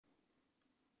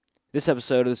This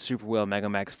episode of the Super Whale Mega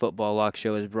Max Football Lock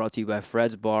Show is brought to you by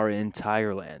Fred's Bar in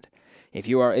Tireland. If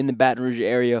you are in the Baton Rouge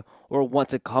area or want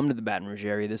to come to the Baton Rouge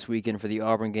area this weekend for the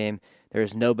Auburn game, there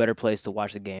is no better place to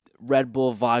watch the game. Red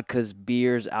Bull, vodkas,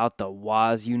 beers, out the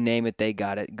waz, you name it, they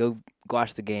got it. Go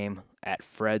watch the game at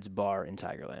Fred's Bar in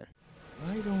Tireland.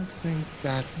 I don't think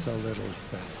that's a little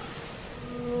fella.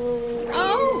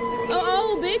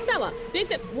 Oh, big fella.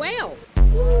 Whale.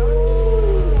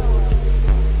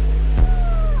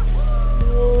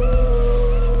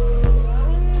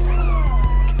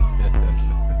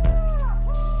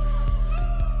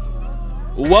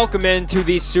 Welcome into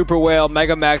the Super Whale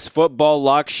Mega Max Football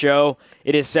Lock Show.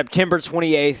 It is September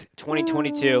 28th,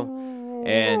 2022,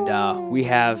 and we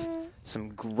have some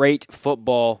great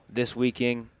football this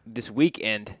weekend. We got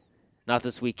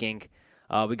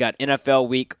NFL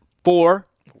Week 4.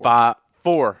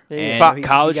 And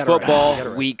college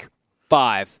football Week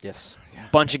 5. Yes.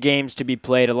 Bunch of games to be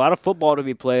played, a lot of football to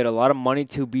be played, a lot of money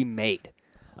to be made.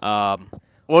 Well,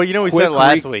 you know we said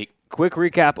last week. Quick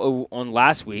recap on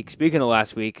last week. Speaking of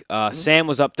last week, Sam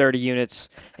was up 30 units,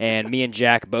 and me and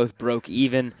Jack both broke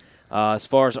even. As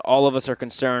far as all of us are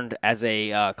concerned, as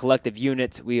a collective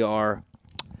unit, we are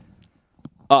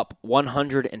up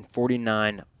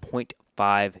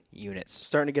 149.5 units.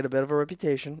 Starting to get a bit of a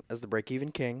reputation as the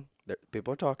break-even king.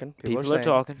 People are talking.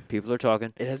 People are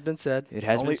talking. It has been said.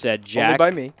 Been said. Jack, only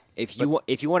by me. If you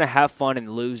want to have fun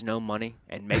and lose no money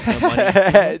and make no money,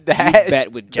 you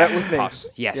bet with Jack's Bet with me. House.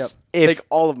 Yes. Yep. Take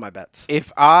all of my bets.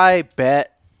 If I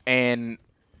bet and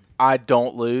I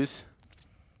don't lose,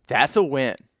 that's a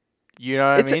win. You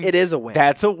know what I mean? It is a win.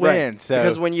 That's a win. Right. So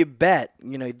because when you bet,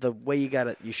 the way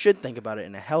you should think about it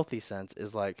in a healthy sense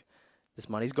is like, this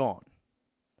money's gone,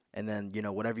 and then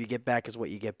whatever you get back is what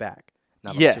you get back.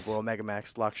 Not on the Super Bowl Mega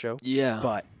Max Lock Show. Yeah.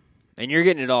 But And you're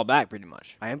getting it all back pretty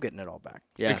much. I am getting it all back.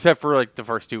 Yeah. except for like the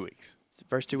first 2 weeks.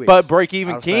 First 2 weeks. But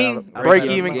break-even Outside king, of the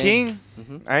break-even game.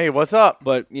 king. Hey, what's up?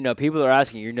 But, people are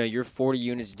asking, you're 40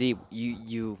 units deep.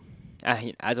 You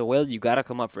as a whale, you got to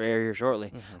come up for air here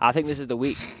shortly. I think this is the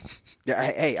week. Yeah,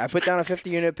 hey, I put down a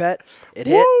 50-unit bet. It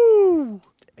hit. Woo!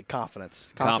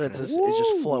 Confidence is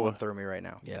just flowing through me right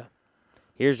now. Yeah.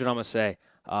 Here's what I'm going to say.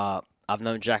 I've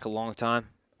known Jack a long time.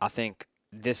 I think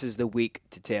this is the week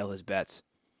to tail his bets.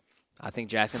 I think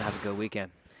Jack's going to have a good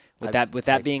weekend. With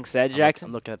that being said, Jackson.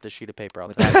 I'm looking at this sheet of paper.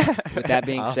 With that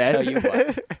being I'll said, tell you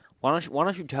what. why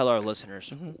don't you tell our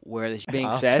listeners where this being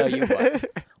I'll said? tell you what.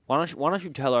 Why don't you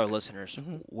tell our listeners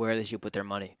where they should put their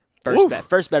money?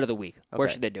 First bet of the week. Where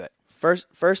Okay. should they do it?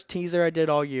 First teaser I did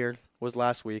all year was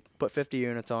last week. Put 50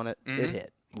 units on it. It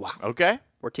hit. Wow. Okay.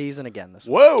 We're teasing again this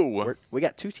week. Whoa. We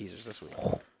got 2 teasers this week.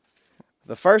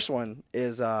 The first one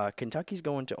is Kentucky's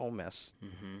going to Ole Miss.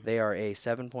 They are a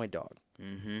 7-point dog.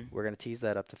 We're going to tease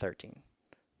that up to 13.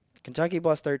 Kentucky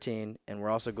plus 13, and we're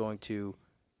also going to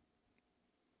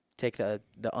take the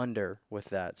under with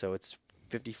that. So it's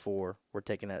 54. We're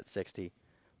taking that at 60.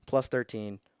 Plus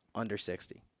 13, under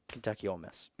 60. Kentucky Ole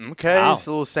Miss. Okay, Wow. it's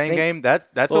a little same Think- game.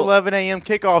 That's Well- 11 a.m.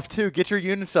 kickoff too. Get your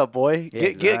units up, boy.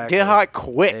 Exactly. Get hot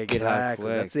quick. Exactly.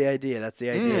 quick. That's the idea.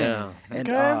 Yeah. And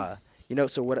Okay.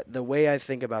 so what the way I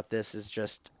think about this is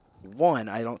just one.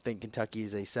 I don't think Kentucky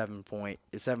is 7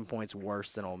 points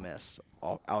worse than Ole Miss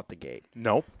out the gate.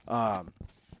 Nope. On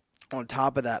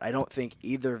top of that, I don't think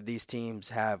either of these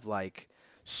teams have like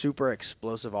super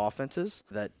explosive offenses.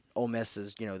 That Ole Miss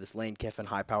is, this Lane Kiffin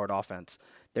high-powered offense.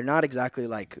 They're not exactly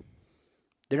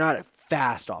they're not a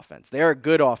fast offense. They are a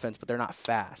good offense, but they're not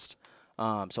fast.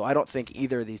 So I don't think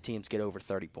either of these teams get over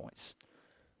 30 points.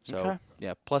 So Okay.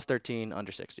 yeah, plus 13,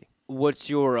 under 60. What's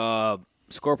your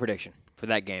score prediction for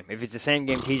that game? If it's the same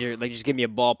game teaser, just give me a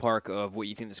ballpark of what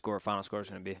you think the final score is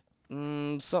going to be.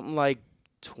 Something like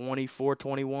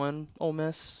 24-21 Ole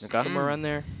Miss, Okay. somewhere around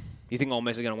there. You think Ole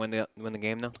Miss is going to win the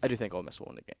game though? I do think Ole Miss will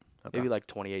win the game. Okay. Maybe like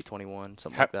 28-21,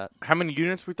 something How, like that. how many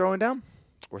units we throwing down?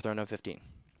 We're throwing out 15.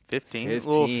 15.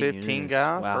 15 Little 15 units.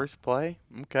 guy, Wow. first play.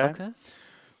 Okay.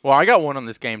 Well, I got one on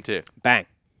this game too. Bang.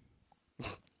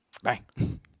 Bang.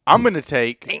 I'm going to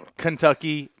take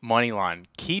Kentucky money line.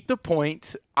 Keep the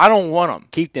points. I don't want them.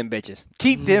 Keep them bitches.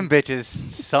 Keep them bitches,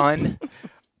 son.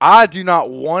 I do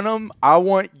not want them. I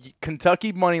want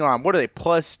Kentucky money line. What are they,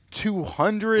 plus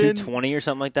 200? 220 or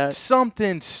something like that.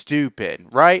 Something stupid,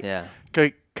 right? Yeah.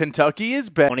 Kentucky is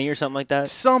better. 20 or something like that.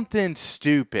 Something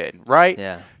stupid, right?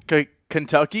 Yeah.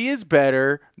 Kentucky is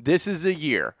better. This is a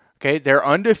year. Okay, they're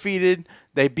undefeated.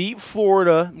 They beat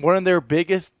Florida, one of their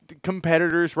biggest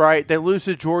competitors, right? They lose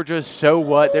to Georgia, so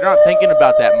what? They're not thinking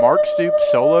about that. Mark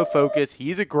Stoops, solo focus.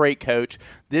 He's a great coach.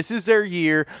 This is their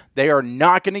year. They are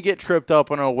not going to get tripped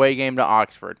up on an away game to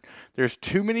Oxford. There's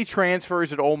too many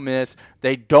transfers at Ole Miss.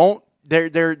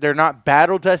 They're not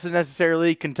battle tested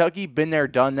necessarily. Kentucky been there,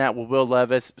 done that with Will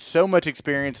Levis. So much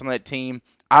experience on that team.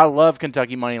 I love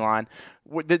Kentucky money line.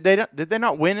 Did they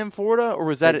not win in Florida, or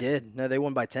was that? They did. No, they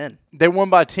won by 10. They won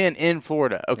by 10 in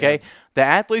Florida. Okay, The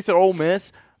athletes at Ole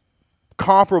Miss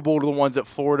comparable to the ones at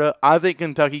Florida. I think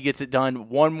Kentucky gets it done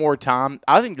one more time.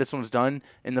 I think this one's done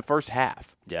in the first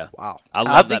half. Yeah. Wow.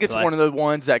 I think it's one of the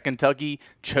ones that Kentucky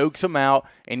chokes them out,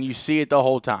 and you see it the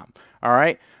whole time. All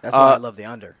right. That's why I love the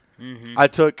under. I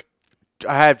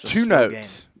have Just two slow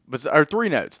notes, or three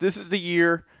notes. This is the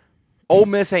year Ole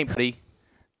Miss ain't pretty,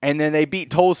 and then they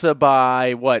beat Tulsa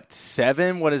by,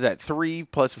 7? What is that, 3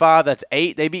 plus 5? That's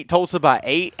 8. They beat Tulsa by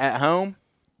 8 at home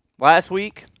last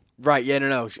week. Right, yeah,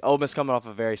 no. Ole Miss coming off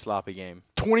a very sloppy game.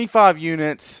 25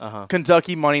 units,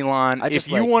 Kentucky money line.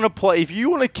 If you want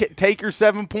to take your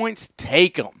 7 points,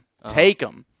 take them. Take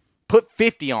them. Put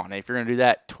 50 on it if you're going to do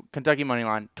that. Kentucky money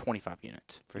line, 25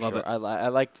 units. For sure. I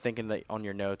like thinking that on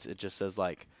your notes it just says,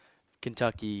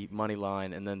 Kentucky money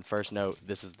line, and then first note,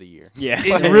 this is the year. Yeah.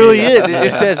 It really is. It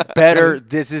just says better,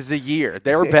 this is the year.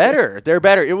 They were better. They're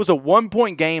better. It was a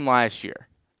 1-point game last year.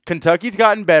 Kentucky's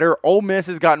gotten better. Ole Miss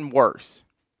has gotten worse.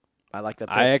 I like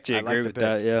that. I actually agree with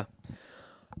that, yeah.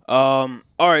 All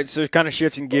right, so kind of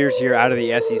shifting gears here out of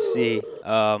the SEC.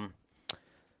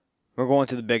 We're going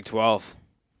to the Big 12.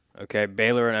 Okay,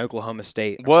 Baylor and Oklahoma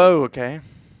State. Whoa, okay.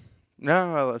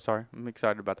 No, sorry. I'm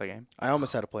excited about that game. I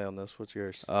almost had a play on this. What's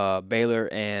yours? Baylor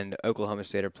and Oklahoma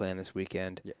State are playing this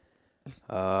weekend. Yeah.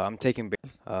 I'm taking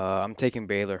Baylor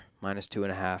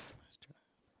 -2.5.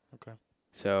 Okay.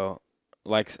 So,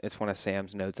 it's one of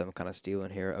Sam's notes I'm kind of stealing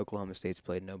here. Oklahoma State's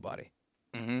played nobody.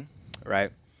 Mm-hmm.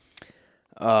 Right?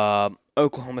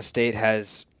 Oklahoma State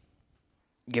has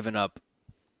given up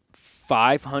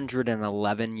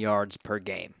 511 yards per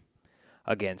game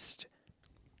against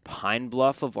Pine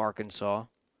Bluff of Arkansas,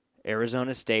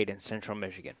 Arizona State, and Central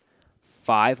Michigan.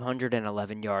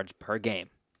 511 yards per game.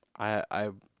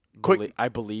 I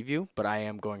believe you, but I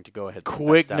am going to go ahead.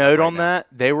 Quick note on that.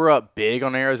 They were up big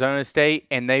on Arizona State,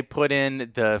 and they put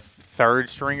in the third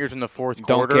stringers in the fourth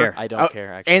quarter. Care. I don't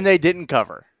care, actually. And they didn't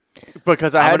cover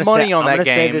because I had money on that game. I'm going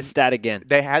to say this stat again.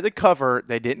 They had the cover.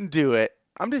 They didn't do it.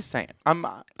 I'm just saying.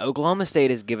 Oklahoma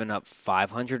State has given up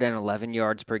 511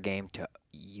 yards per game to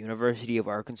University of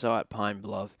Arkansas at Pine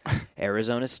Bluff,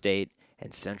 Arizona State,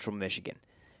 and Central Michigan.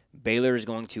 Baylor is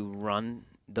going to run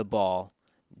the ball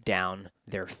down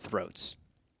their throats.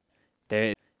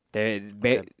 I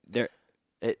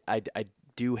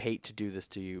do hate to do this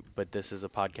to you, but this is a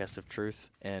podcast of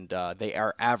truth, and they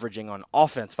are averaging on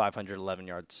offense 511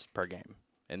 yards per game,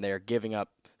 and they are giving up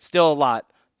still a lot,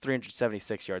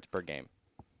 376 yards per game.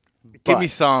 Give me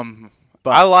some.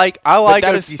 But I like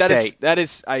that OC is,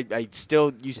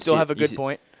 State. You still have a good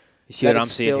point. You see what I'm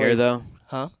seeing here, though?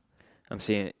 Huh? I'm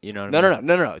seeing, you know what I mean?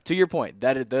 No. To your point,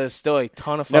 that is still a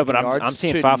ton of fucking yards. I'm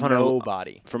seeing to 500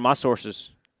 nobody. From my sources.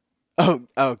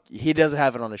 Oh, he doesn't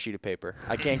have it on a sheet of paper.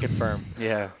 I can't confirm.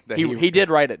 Yeah. He did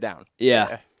write it down.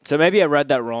 Yeah. So maybe I read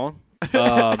that wrong.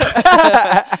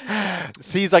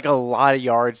 Seems like a lot of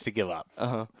yards to give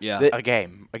up. Yeah. A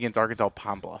game against Arkansas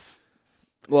Pine Bluff.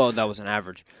 Well, that was an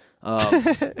average. For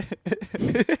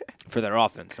their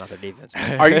offense, not their defense.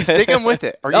 Are you sticking with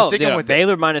it? Are you sticking with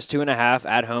Baylor -2.5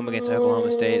 at home against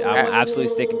Oklahoma State. I'm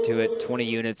absolutely sticking to it. 20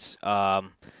 units. I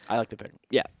like the pick.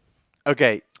 Yeah.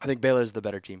 Okay. I think Baylor's the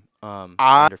better team.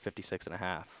 Under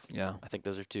 56.5. Yeah. I think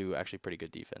those are two actually pretty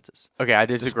good defenses. Okay, I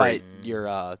disagree.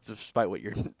 Despite what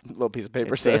your little piece of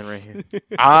paper It's saying says. right here.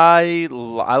 I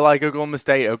like Oklahoma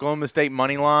State. Oklahoma State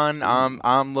money line.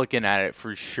 I'm looking at it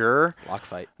for sure. Lock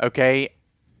fight. Okay.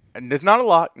 And it's not a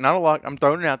lock. Not a lock. I'm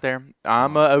throwing it out there.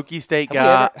 I'm a Okie State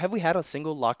guy. Have we had a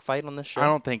single lock fight on this show? I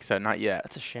don't think so. Not yet.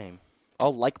 That's a shame.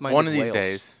 All like-minded One of these whales.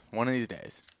 days. One of these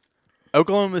days.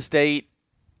 Oklahoma State,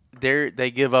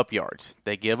 they give up yards.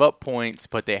 They give up points,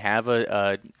 but they have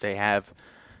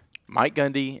Mike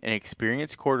Gundy, an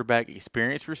experienced quarterback,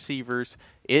 experienced receivers.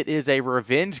 It is a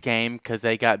revenge game because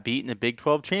they got beat in the Big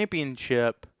 12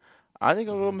 championship. I think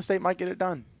Oklahoma State might get it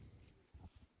done.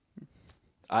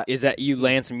 Is that you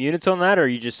laying some units on that, or are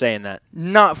you just saying that?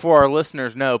 Not for our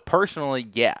listeners, no. Personally,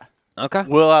 yeah. Okay.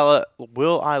 Will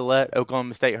I let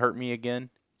Oklahoma State hurt me again?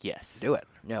 Yes. Do it.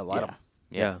 Yeah, let them.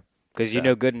 Yeah. Because you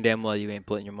know good and damn well you ain't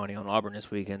putting your money on Auburn this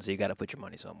weekend, so you got to put your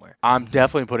money somewhere. I'm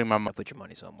definitely putting my I'm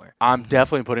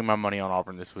definitely putting my money on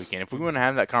Auburn this weekend. If we want to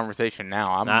have that conversation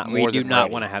now, we do not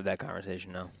want to have that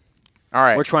conversation now. All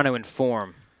right. We're trying to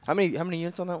inform How many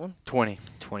units on that one? 20.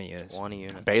 20 units. 20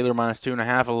 units. Baylor minus 2.5.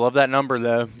 I love that number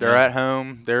though. They're at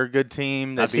home. They're a good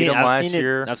team. They beat them last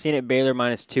year. I've seen it Baylor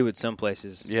minus 2 at some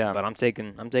places. Yeah. But I'm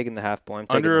taking the half point.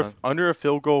 I'm taking Under a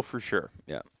field goal for sure.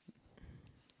 Yeah.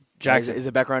 Jackson, is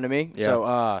it back around to me?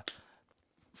 Yeah.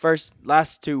 So,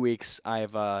 last 2 weeks,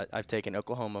 I've taken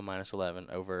Oklahoma minus 11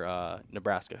 over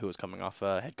Nebraska, who was coming off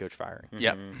a head coach firing.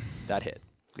 Yep. That hit.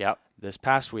 Yep. This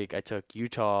past week, I took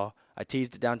Utah. I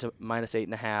teased it down to minus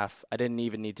 8.5. I didn't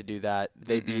even need to do that.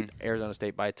 They beat Arizona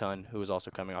State by a ton, who was also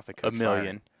coming off a coach $1 million.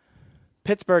 firing.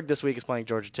 Pittsburgh this week is playing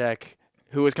Georgia Tech,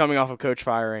 who is coming off of coach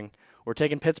firing. We're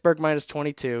taking Pittsburgh minus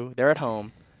 22. They're at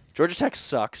home. Georgia Tech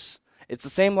sucks. It's the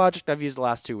same logic I've used the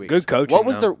last 2 weeks. Good coaching,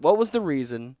 What was the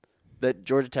reason that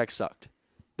Georgia Tech sucked?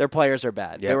 Their players are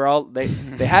bad. Yep. They were all they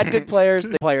had good players.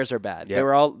 The players are bad. Yep. They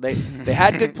were all they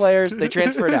had good players. They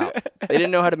transferred out. They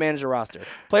didn't know how to manage a roster.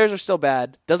 Players are still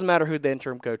bad. Doesn't matter who the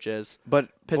interim coach is. But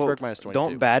Pittsburgh minus 22.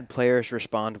 Don't bad players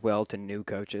respond well to new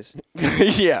coaches?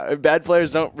 Yeah, bad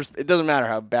players don't. It doesn't matter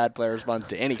how bad player responds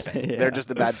to anything. Yeah. They're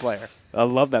just a bad player. I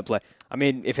love that play. I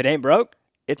mean, if it ain't broke,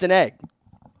 It's an egg.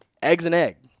 Egg's an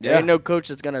egg. There Yeah. ain't no coach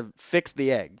that's gonna fix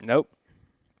the egg. nope.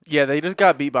 Yeah, they just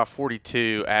got beat by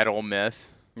 42 at Ole Miss.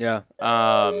 Yeah.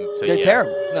 So They're yeah.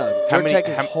 terrible. No, Georgia Tech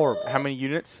is how, horrible. How many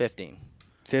units? 15.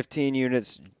 15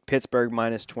 units. Pittsburgh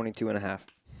minus 22.5.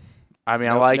 I mean,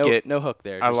 I like it. No hook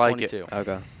there. I Just like 22. it.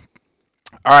 Okay.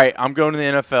 All right, I'm going to the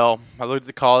NFL. I looked at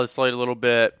the college slate a little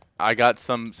bit. I got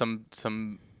some.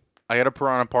 I got a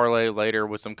Piranha parlay later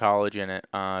with some college in it.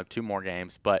 2 more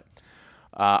games, but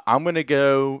I'm going to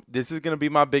go. This is going to be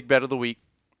my big bet of the week.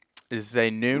 This is a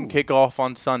noon kickoff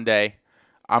on Sunday.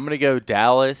 I'm going to go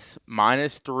Dallas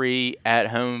minus 3 at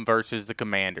home versus the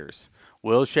Commanders.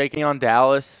 Will's shaking on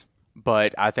Dallas,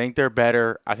 but I think they're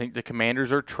better. I think the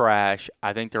Commanders are trash.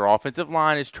 I think their offensive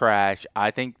line is trash.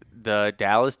 I think the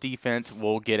Dallas defense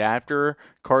will get after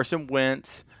Carson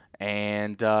Wentz,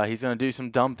 and he's going to do some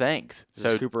dumb things.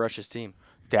 This is Cooper Rush's team.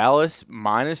 Dallas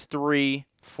minus 3,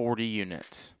 40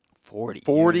 units. 40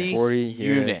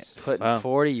 units. Putting Wow.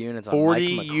 40 units on 40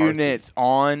 Mike McCarthy. units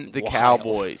on the Wild.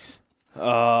 Cowboys.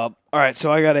 All right,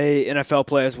 so I got a NFL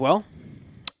play as well.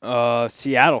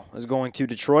 Seattle is going to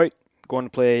Detroit, going to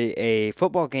play a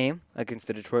football game against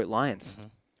the Detroit Lions.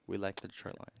 We like the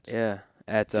Detroit Lions. Yeah,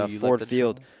 at Do you like Ford the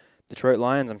Field. Detroit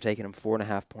Lions, I'm taking them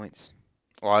 4.5 points.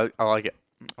 Well, I like it.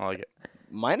 I like it.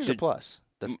 Minus or plus?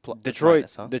 That's Detroit,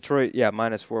 minus, huh? Detroit, yeah,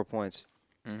 minus 4 points.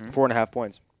 4.5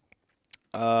 points.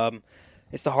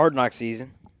 It's the hard knock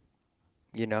season.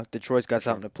 You know, Detroit's got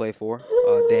something to play for.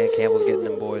 Dan Campbell's getting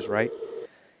them boys right.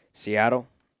 Seattle.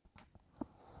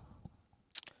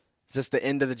 Is this the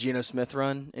end of the Geno Smith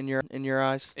run in your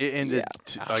eyes? It ended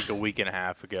like a week and a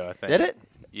half ago, I think. Did it?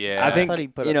 Yeah. I think, thought he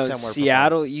put you up know, similar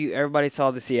Seattle, performance. everybody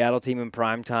saw the Seattle team in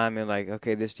prime time and like,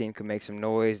 okay, this team can make some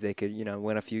noise. They could,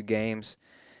 win a few games.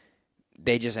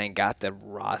 They just ain't got the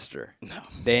roster. No.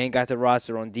 They ain't got the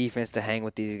roster on defense to hang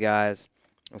with these guys,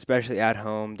 especially at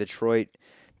home.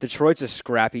 Detroit's a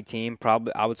scrappy team,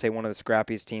 probably I would say one of the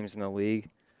scrappiest teams in the league.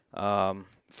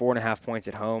 4.5 points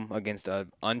at home against an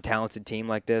untalented team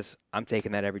like this. I'm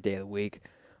taking that every day of the week.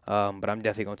 But I'm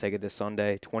definitely going to take it this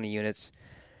Sunday. 20 units.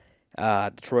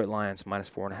 Detroit Lions minus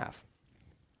 4.5.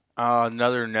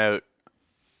 Another note.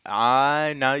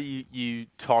 Now you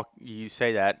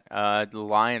say that the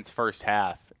Lions' first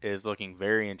half is looking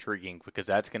very intriguing because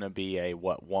that's going to be a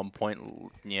 1 point,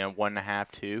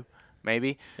 1.5, 2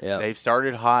 maybe. Yeah. They've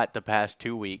started hot the past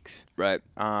 2 weeks. Right.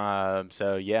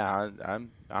 So yeah,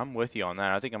 I'm with you on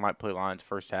that. I think I might play Lions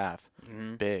first half.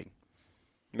 Big.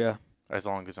 Yeah. As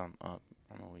long as I'm up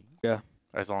on the week. Yeah.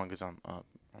 As long as I'm up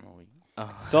on the week.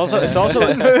 It's also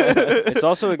a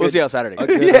good, We'll see how Saturday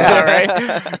goes. Yeah,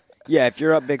 right. Yeah, if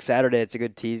you're up big Saturday, it's a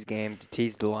good tease game to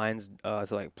tease the Lions to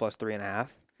like plus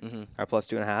 3.5 or plus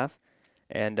 2.5,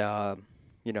 and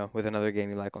with another game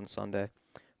you like on Sunday.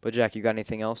 But Jack, you got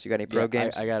anything else? You got any pro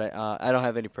games? I got it. I don't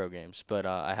have any pro games, but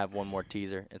I have one more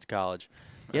teaser. It's college.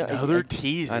 Yeah, Another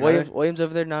teaser. Williams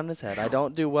over there nodding his head. I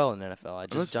don't do well in NFL. I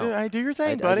just don't. Do your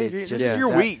thing, I buddy. it's This just- is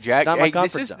your it's week, Jack. it's not my Hey,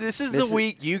 comfort zone. this is This the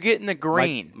week you get in the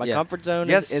green. My Yeah. comfort zone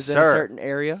Yes, is in a sir. certain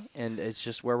area, and it's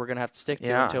just where we're going to have to stick to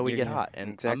Yeah. until we You're get gonna- hot.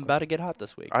 And exactly. I'm about to get hot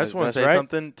this week. I just want to That's say right.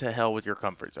 something to hell with your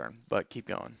comfort zone, but keep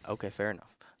going. Okay, fair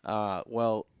enough.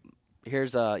 Well,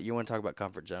 here's you want to talk about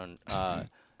comfort zone.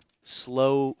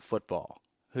 Slow football.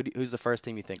 Who's the first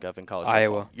team you think of in college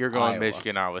Iowa. football? You're going Iowa.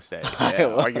 Michigan, Iowa State.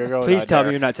 Iowa. You're going Please tell me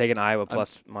under. you're not taking Iowa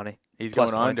plus money. He's plus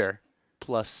going points. under.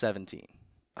 Plus 17.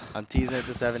 I'm teasing it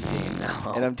to 17.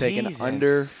 No. And I'm taking Teasing.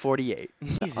 under 48.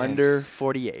 Under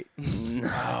 48.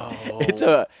 Oh. It's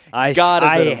a I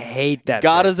hate that.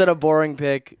 God pick. is it a boring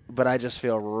pick, but I just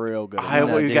feel real good. about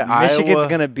Iowa, it. you Dude, got Michigan's Iowa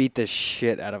gonna beat the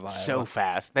shit out of Iowa. so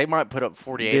fast. They might put up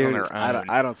 48 on Dude, their own.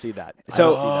 I don't see that. I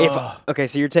So don't see that.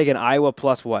 so you're taking Iowa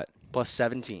plus what? Plus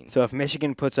 17. So if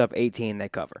Michigan puts up 18, they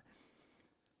cover.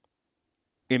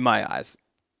 In my eyes.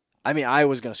 I mean,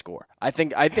 Iowa's going to score. I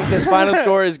think this final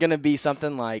score is going to be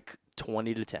something like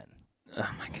 20-10. Oh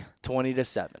my god.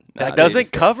 20-7. that Nah,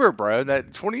 doesn't cover, bro.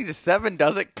 That 20-7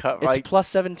 doesn't cover. It's Like, plus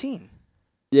 17.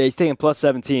 Yeah, he's taking plus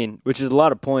 17, which is a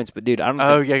lot of points. But dude, I don't.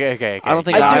 Think, okay. I don't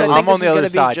think I do Iowa. think I'm on this the is other gonna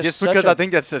be side. just Just such because a- I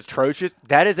think that's atrocious.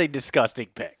 That is a disgusting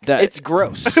pick. that, It's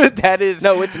gross. That is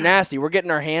No, it's nasty. We're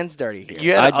getting our hands dirty here.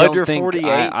 You I had don't under think 48.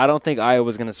 I don't think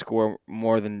Iowa's going to score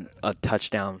more than a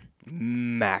touchdown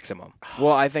maximum.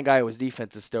 Well, I think Iowa's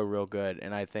defense is still real good,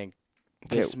 and I think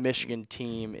this Okay. Michigan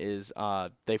team is.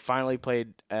 They finally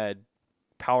played a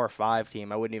Power 5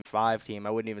 team. I wouldn't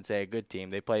even say a good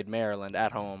team. They played Maryland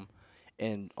at home,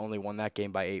 and only won that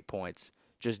game by 8 points.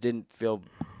 Just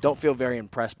don't feel very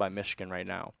impressed by Michigan right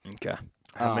now. Okay.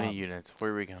 How many units?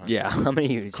 Where are we going? Yeah. How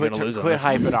many units you Quit, going to lose on quit this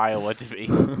one? hyping Iowa to be.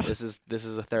 This is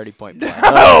a 30-point play.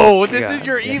 No, this is God.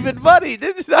 your even money.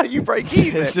 This is how you break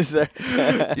even. This is a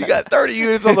You got 30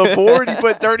 units on the board. You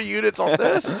put 30 units on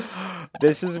this.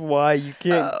 This is why you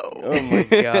can't. Oh my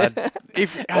god.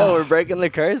 If Oh, we're breaking the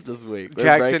curse this week. We're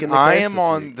breaking Jackson, the I curse am this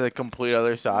on week. the complete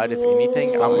other side. If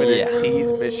anything, I'm going to Yeah.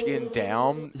 tease Michigan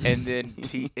down and then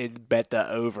and bet the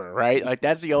over. Right? Like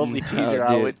that's the only teaser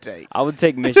I dude. would take. I would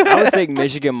take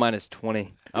Michigan minus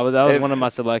 20. That was one of my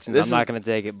selections. this I'm not is- going to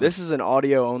take it. But This is an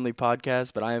audio-only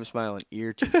podcast, but I am smiling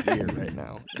ear to ear right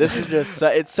now. This is just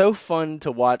it's so fun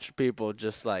to watch people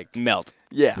just like melt.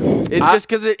 yeah. It's just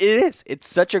because it is. It's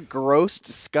such a gross,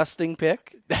 disgusting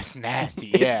pick. That's nasty.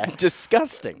 It's Yeah.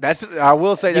 disgusting. That's. I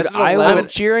will say Dude, that's I an would- 11. I'm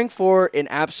cheering for an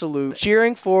absolute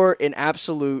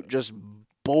just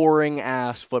boring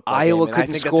ass football Iowa game. and I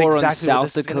couldn't think that's score on exactly what South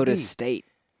this is gonna Dakota be. State.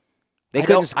 I They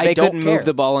don't- I don't couldn't care. move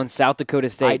the ball on South Dakota I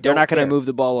State. They're don't not going to care. move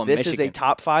the ball on This Michigan. is a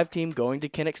top 5 team going to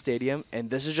Kinnick Stadium, and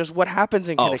this is just what happens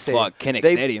in Oh, Kinnick Stadium. fuck, Kinnick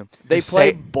They- Stadium. They Just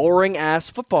play say- boring ass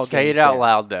football Say games. it out there.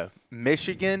 loud though.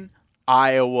 Michigan,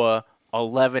 Iowa,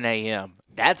 11 a.m.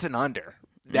 That's an under.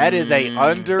 That is a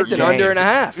under. It's an game. under and a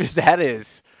half. That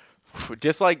is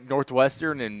just like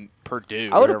Northwestern and Purdue.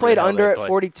 I would whatever have played the hell under they at play.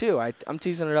 42. I'm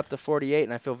teasing it up to 48,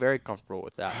 and I feel very comfortable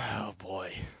with that. Oh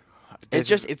boy. It's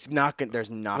just it's not gonna. There's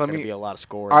not Let gonna me- be a lot of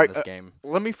scoring All right, in this game,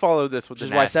 Let me follow this with which is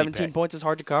the why nasty 17 pick. points is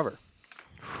hard to cover.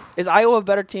 Is Iowa a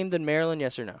better team than Maryland?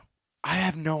 Yes or no? I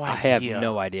have no I idea. have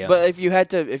no idea. But if you had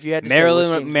to, say which team's Maryland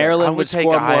better- I Maryland would would take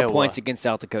score more Iowa. points against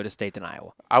South Dakota State than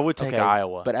Iowa. I would take Okay,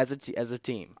 Iowa. But as a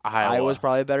team, Iowa. Iowa's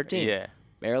probably a better team. Yeah.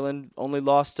 Maryland only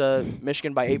lost to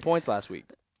Michigan by 8 points last week.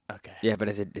 Okay. Yeah, but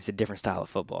it's a different style of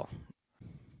football.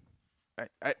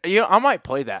 I might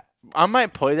play that. I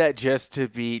might play that just to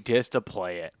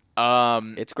play it.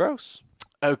 It's gross.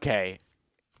 Okay.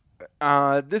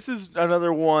 This is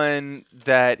another one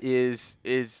that is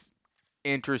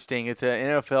interesting. It's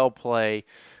an NFL play.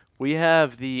 We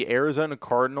have the Arizona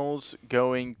Cardinals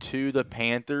going to the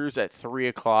Panthers at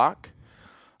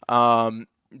 3:00.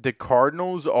 The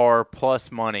Cardinals are plus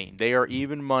money. They are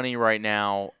even money right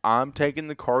now. I'm taking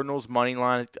the Cardinals money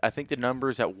line. I think the number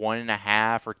is at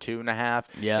 1.5 or 2.5.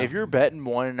 Yeah. If you're betting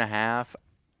 1.5,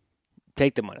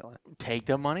 Take the money line. take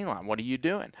the money line. What are you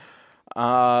doing?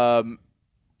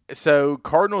 So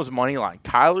Cardinals money line.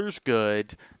 Kyler's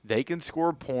good. They can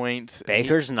score points.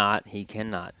 Baker's not. He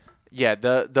cannot. Yeah.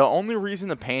 The only reason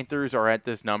the Panthers are at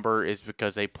this number is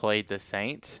because they played the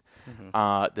Saints.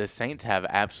 The Saints have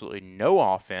absolutely no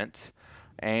offense,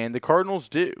 and the Cardinals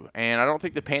do. And I don't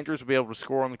think the Panthers will be able to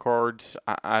score on the Cards.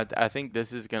 I think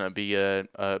this is going to be It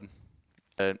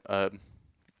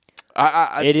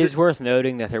is worth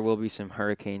noting that there will be some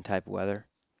hurricane type weather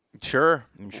sure.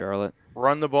 in Charlotte.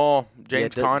 Run the ball,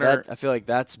 James Yeah, Conner. I feel like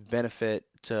that's benefit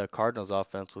to Cardinals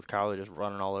offense with Kyler just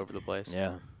running all over the place.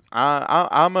 Yeah.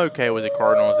 I'm okay with the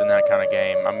Cardinals in that kind of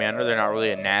game. I mean, I know they're not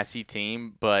really a nasty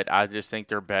team, but I just think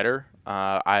they're better.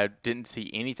 I didn't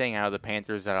see anything out of the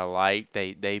Panthers that I liked.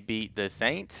 They beat the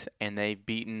Saints, and they've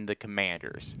beaten the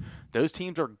Commanders. Those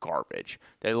teams are garbage.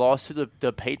 They lost to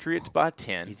the Patriots by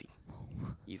 10. Easy.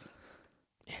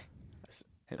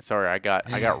 Sorry, I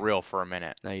got real for a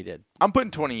minute. No, you did. I'm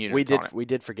putting 20 units on it. We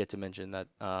did forget to mention that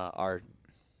our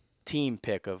team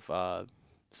pick of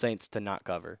Saints to not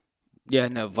cover. Yeah,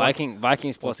 no, Vikings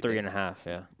plus once again. 3.5.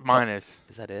 Yeah. Minus.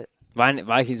 Is that it?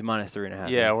 Vikings minus 3.5.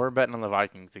 Yeah, we're betting on the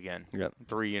Vikings again. Yep.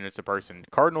 3 units a person.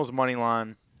 Cardinals money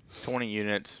line, 20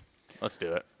 units. Let's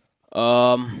do it.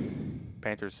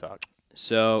 Panthers suck.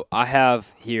 So I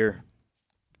have here,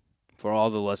 for all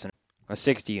the listeners, a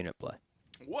 60-unit play.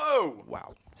 Whoa!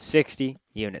 Wow. 60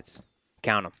 units.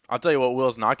 Count them. I'll tell you what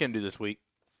Will's not going to do this week.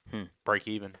 Break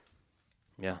even.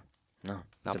 Yeah. No,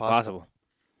 it's Not possible.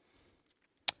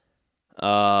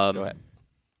 impossible. Go ahead.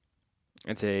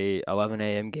 It's a 11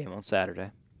 a.m. game on Saturday,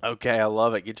 Okay, I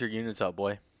love it. Get your units up,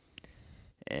 boy.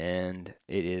 and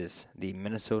it is the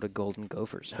Minnesota Golden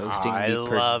Gophers hosting I the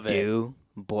love it. Purdue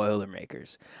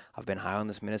Boilermakers. I've been high on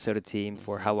this Minnesota team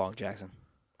for how long, Jackson?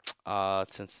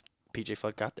 Since PJ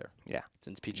Flood got there. Yeah.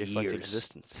 Since PJ Flood's Years.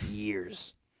 existence.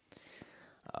 Years.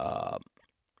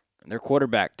 Their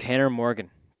quarterback, Tanner Morgan.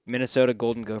 Minnesota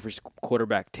Golden Gophers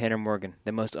quarterback, Tanner Morgan.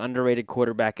 The most underrated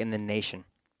quarterback in the nation.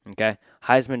 Okay?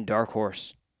 Heisman dark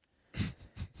horse.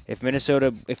 If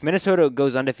Minnesota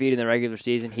goes undefeated in the regular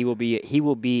season, he will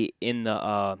be in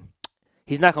the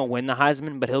he's not going to win the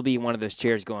Heisman, but he'll be in one of those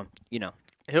chairs going, He'll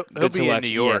good be in selection. New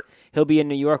York. Yeah, he'll be in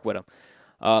New York with him.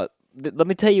 Let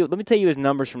me tell you his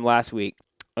numbers from last week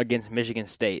against Michigan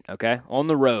State, okay? On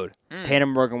the road. Tanner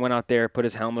Morgan went out there, put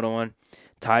his helmet on,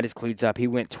 tied his cleats up. He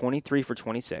went 23 for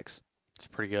 26, It's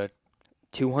pretty good.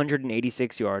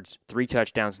 286 yards, 3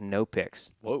 touchdowns, no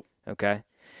picks, Whoa. okay?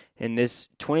 In this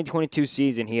 2022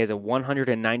 season, he has a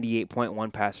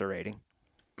 198.1 passer rating.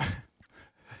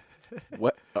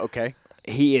 What? Okay.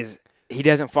 He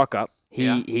doesn't fuck up.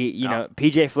 Yeah.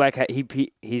 PJ Fleck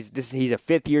he's a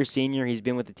fifth-year senior. He's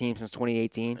been with the team since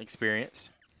 2018.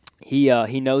 Experience.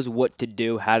 He knows what to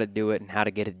do, how to do it, and how to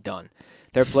get it done.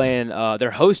 They're playing.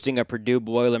 They're hosting a Purdue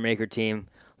Boilermaker team,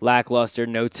 lackluster,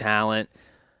 no talent.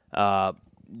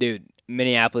 Dude,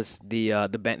 Minneapolis,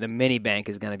 the mini bank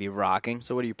is going to be rocking.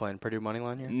 So what are you playing? Purdue money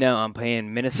line here? No, I'm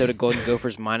paying Minnesota Golden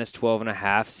Gophers minus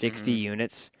 12.5, 60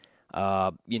 units.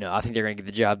 I think they're going to get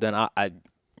the job done. I'd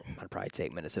probably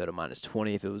take Minnesota minus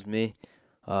 20 if it was me.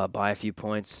 Buy a few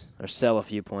points or sell a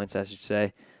few points, I should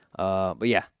say. But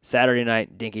yeah, Saturday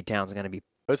night, Dinkytown's going to be.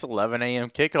 It's 11 a.m.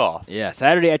 kickoff. Yeah,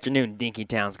 Saturday afternoon,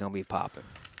 Dinkytown's going to be popping.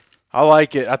 I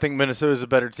like it. I think Minnesota's a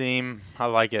better team. I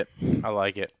like it.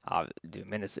 Dude,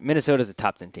 Minnesota's a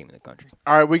top 10 team in the country.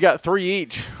 All right, we got 3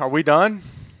 each. Are we done?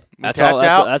 We That's tapped all.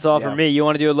 out? That's all Yeah. for me. You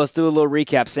want to do it? Let's do a little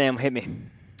recap. Sam, hit me.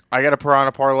 I got a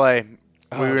piranha parlay.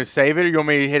 We going to save it, or you want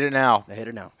me to hit it now? Hit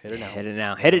it now. Hit it now. Hit it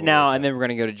now. Hit it now, and then we're going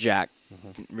to go to Jack.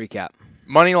 Recap.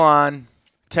 Money line,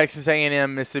 Texas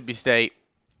A&M, Mississippi State.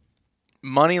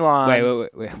 Money line.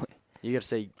 Wait. You got to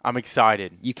say I'm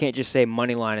excited. You can't just say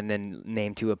money line and then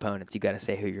name 2 opponents. You got to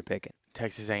say who you're picking.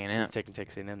 Texas A&M. he's taking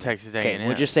Texas A&M. Texas Okay, A&M.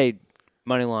 we'll just say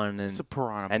money line and It's a then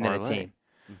piranha and then parlay. a team.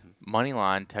 Money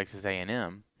line, Texas A&M.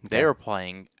 Okay. They are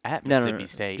playing at No, Mississippi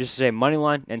State. Just say money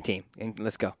line and team, and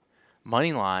let's go.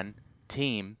 Money line,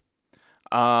 team.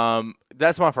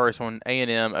 That's my first one.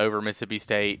 A&M over Mississippi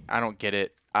State. I don't get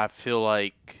it. I feel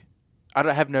like I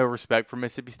don't have no respect for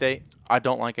Mississippi State. I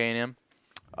don't like A&M.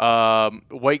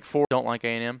 Wake Forest don't like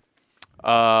A&M.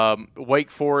 Wake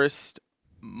Forest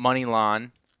money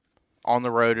line on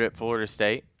the road at Florida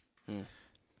State.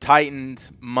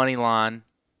 Titans money line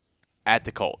at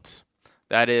the Colts.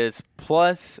 That is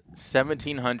plus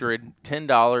 $1,700,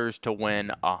 $10 to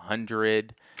win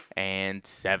 $170.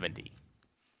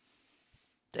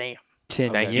 Damn.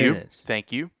 10 Thank units. you.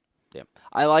 Thank you. Yeah.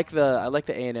 I like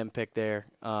the A&M pick there.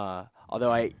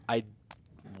 Although I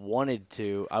wanted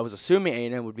to, I was assuming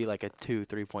A&M would be like a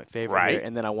 2-3 point favorite Right. here,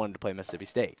 and then I wanted to play Mississippi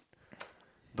State.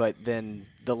 But then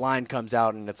the line comes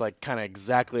out and it's like kind of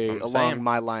exactly I'm along saying.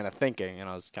 my line of thinking, and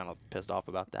I was kind of pissed off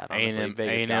about that. Honestly,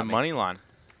 Vegas got A&M me. money line.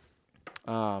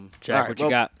 Jack, all right, what you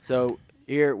got? So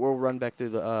here we'll run back through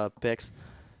the picks.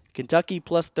 Kentucky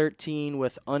plus 13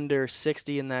 with under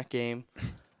 60 in that game.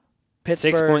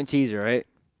 Pittsburgh. 6-point teaser, right?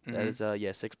 That is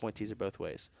 6-point teaser both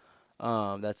ways.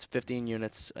 That's 15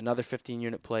 units. Another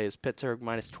 15-unit play is Pittsburgh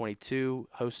minus 22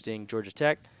 hosting Georgia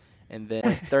Tech, and then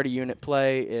 30-unit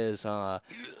play is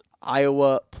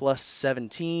Iowa plus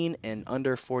 17 and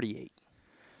under 48.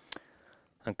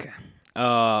 Okay.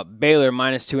 Baylor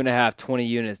minus 2.5, 20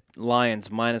 units.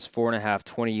 Lions minus 4.5,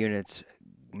 20 units.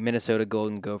 Minnesota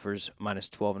Golden Gophers minus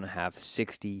 12.5,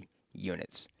 60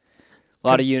 units. A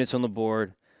lot of units on the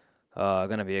board.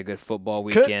 Gonna be a good football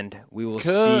weekend. We will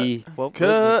see. Well,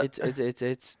 Cut.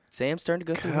 it's Sam's turn to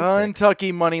go through his picks.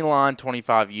 Kentucky money line,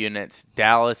 25 units.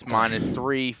 Dallas minus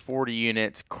 3, 40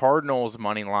 units. Cardinals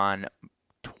money line,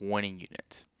 20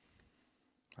 units.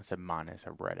 I said minus.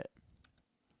 I read it.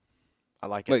 I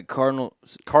like it. Wait,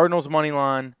 Cardinals money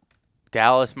line,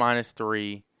 Dallas minus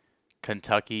 3,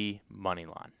 Kentucky money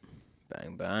line.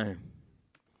 Bang, bang.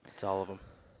 It's all of them.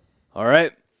 All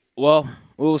right. Well,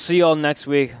 we'll see y'all next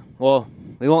week. Well,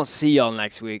 We won't see y'all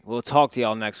next week. We'll talk to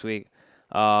y'all next week.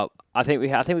 I think we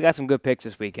got some good picks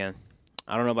this weekend.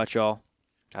 I don't know about y'all.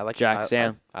 I like Jack,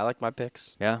 Sam. I like my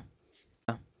picks. Yeah.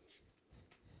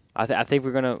 I think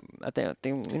we're gonna. I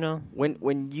think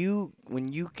When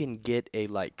you can get a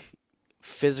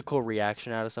physical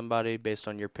reaction out of somebody based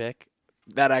on your pick,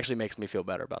 that actually makes me feel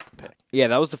better about the pick. Yeah,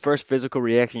 that was the first physical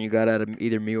reaction you got out of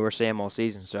either me or Sam all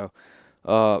season. So,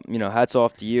 hats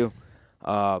off to you.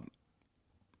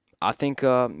 I think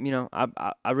I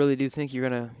really do think you're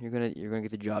gonna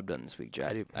get the job done this week,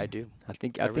 Jack. I do. I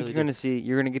think really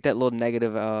you're gonna get that little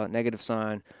negative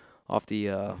sign off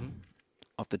the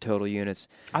off the total units.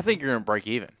 I think you're going to break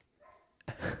even.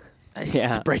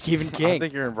 Yeah, Break even I king.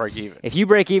 think you're going to break even. if you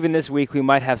break even this week, we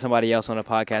might have somebody else on a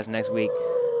podcast next week.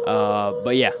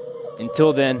 But yeah,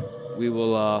 until then,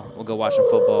 we'll go watch some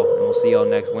football, and we'll see y'all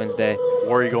next Wednesday.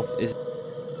 War Eagle. This